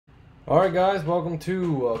Alright guys, welcome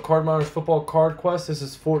to Card Miners Football Card Quest. This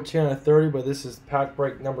is 14 out of 30, but this is pack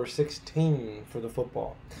break number 16 for the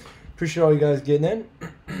football. Appreciate all you guys getting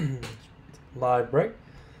in. Live break.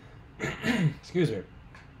 Excuse me.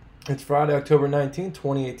 It's Friday, October 19,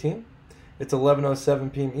 2018. It's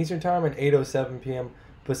 11:07 p.m. Eastern Time and 8:07 p.m.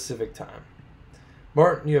 Pacific Time.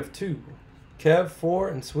 Martin, you have 2. Kev, 4,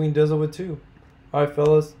 and Sween Dizzle with 2. Alright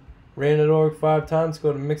fellas, ran.org 5 times.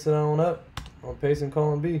 Go to mix it on up on Pace and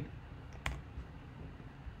Column B.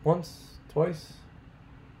 Once, twice,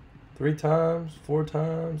 3 times, 4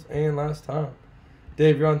 times, and last time.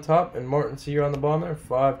 Dave, you're on top, and Martin, see you're on the bottom there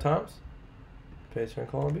 5 times. Pace and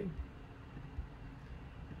Column B.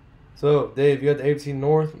 So, Dave, you got the AFC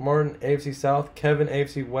North, Martin, AFC South, Kevin,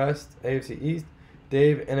 AFC West, AFC East,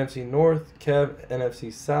 Dave, NFC North, Kev,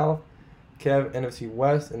 NFC South, Kev, NFC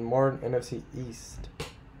West, and Martin, NFC East.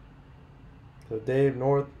 So, Dave,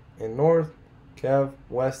 North and North, Kev,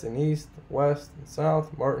 West and East, West and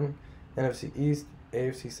South, Martin, NFC East,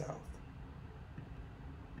 AFC South.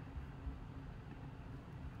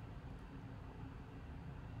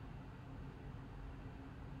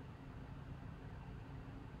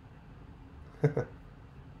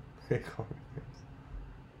 They call me names.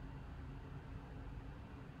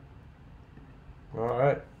 All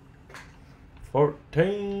right.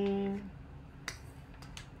 14.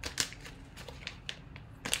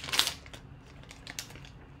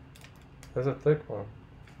 That's a thick one.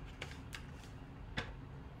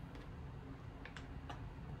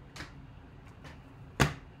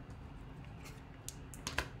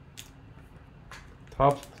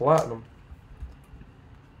 Top's platinum.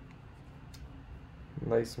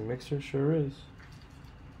 Nice mixer, sure is.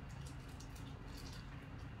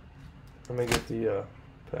 Let me get the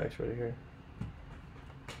packs right here.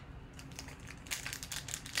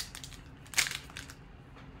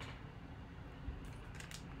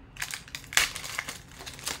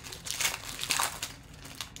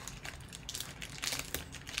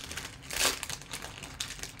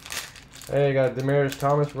 Hey, you got Demarius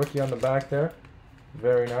Thomas, rookie on the back there.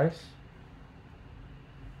 Very nice.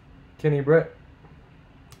 Kenny Britt.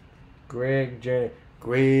 Greg Jennings.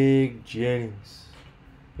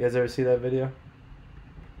 You guys ever see that video?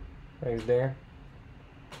 Thanks, Dan.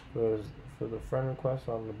 For the friend request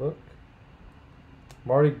on the book.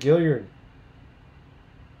 Marty Gilliard.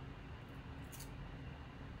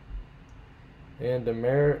 And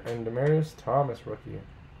Demarius Thomas, rookie.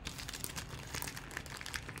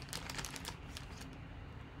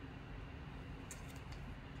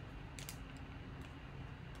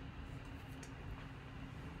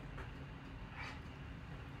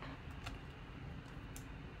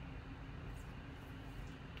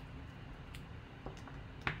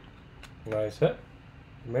 Nice hit.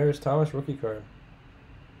 Demarius Thomas, rookie card.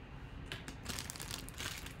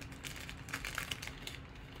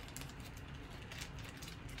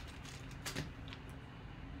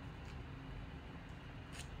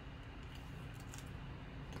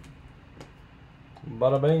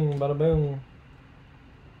 Bada bing, bada boom.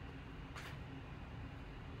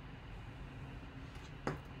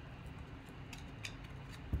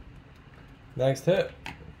 Next hit.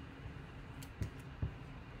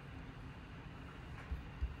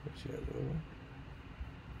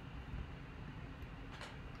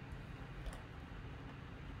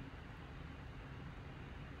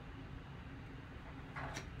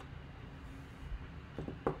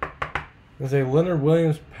 There's a Leonard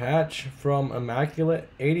Williams patch from Immaculate,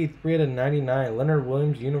 83 out of 99. Leonard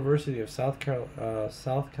Williams, University of Southern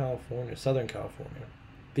California.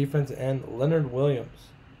 Defensive end, Leonard Williams.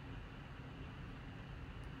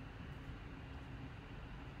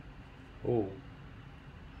 Ooh.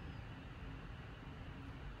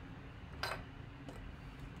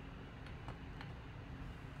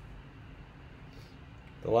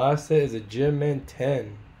 The last hit is a Gym Man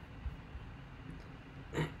 10.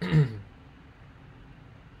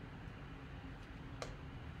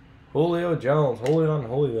 Julio Jones, Julio on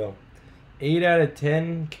Julio. 8 out of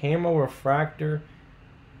 10, camo refractor.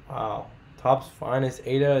 Wow. Top's finest,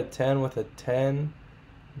 8 out of 10 with a 10.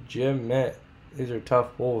 Jim Mint. These are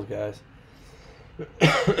tough pulls, guys.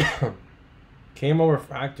 Camo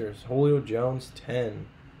refractors, Julio Jones 10.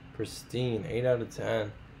 Pristine, 8 out of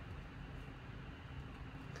 10.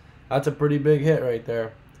 That's a pretty big hit right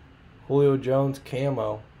there. Julio Jones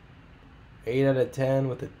camo. 8 out of 10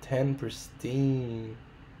 with a 10 pristine.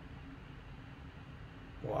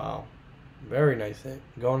 Wow. Very nice hit.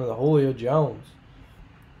 Going to the Julio Jones.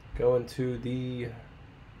 Going to the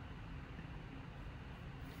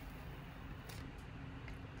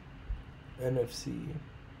NFC.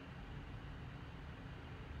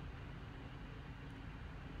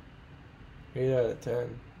 8 out of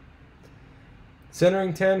 10.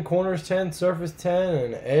 Centering 10, corners 10, surface 10,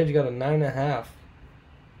 and edge got a 9.5.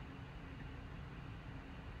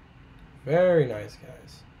 Very nice,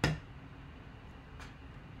 guys.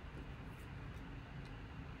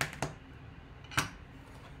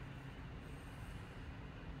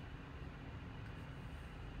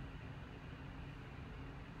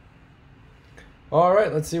 All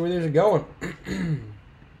right, let's see where these are going.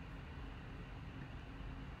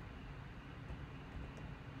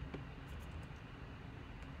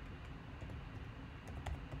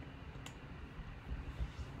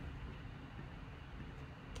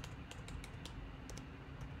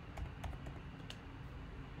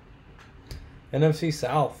 NFC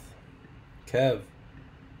South.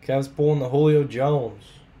 Kev's pulling the Julio Jones.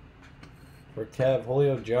 For Kev,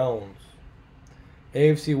 Julio Jones.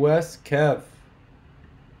 AFC West, Kev.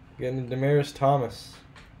 Getting Demaryius Thomas.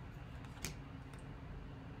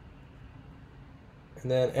 And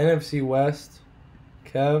then NFC West,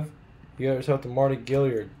 Kev, you got yourself to Marty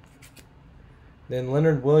Gilliard. Then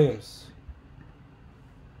Leonard Williams.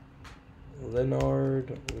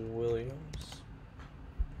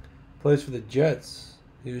 Plays for the Jets.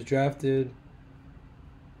 He was drafted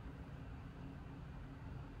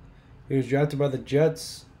by the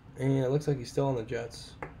Jets, and it looks like he's still on the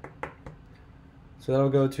Jets. So that'll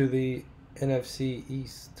go to the NFC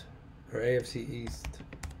East, or AFC East,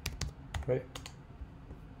 right?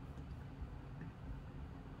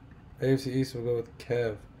 AFC East will go with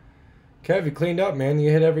Kev. Kev, you cleaned up, man.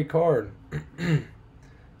 You hit every card.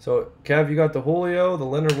 So, Kev, you got the Julio, the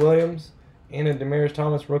Leonard Williams, and a Demaryius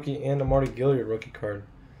Thomas rookie, and a Marty Gilliard rookie card.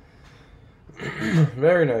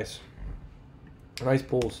 Very nice. Nice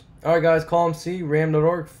pulls. All right, guys, column C,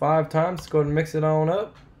 ram.org 5 times. Let's go ahead and mix it on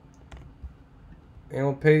up. And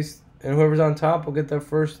we'll paste, and whoever's on top will get that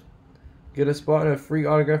first, get a spot in a free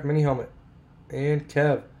autographed mini helmet. And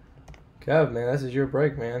Kev, man, this is your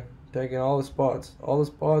break, man. Taking all the spots,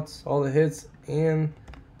 all the hits, and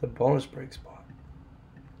the bonus break spot.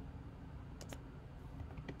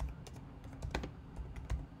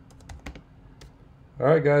 All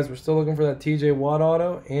right, guys, we're still looking for that TJ Watt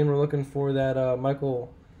auto, and we're looking for that Michael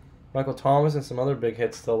Thomas and some other big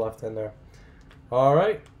hits still left in there. All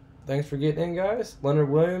right, thanks for getting in, guys. Leonard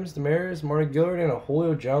Williams, Demaryius, Marty Gilliard, and a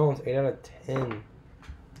Julio Jones, 8 out of 10.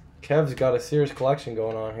 Kev's got a serious collection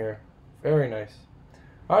going on here. Very nice.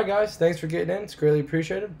 All right, guys, thanks for getting in. It's greatly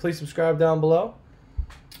appreciated. Please subscribe down below.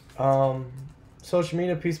 Social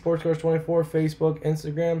media, P Sports Cars 24, Facebook,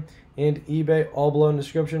 Instagram, and eBay, all below in the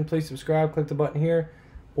description. Please subscribe, click the button here,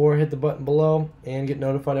 or hit the button below and get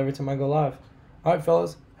notified every time I go live. All right,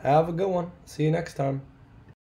 fellas, have a good one. See you next time.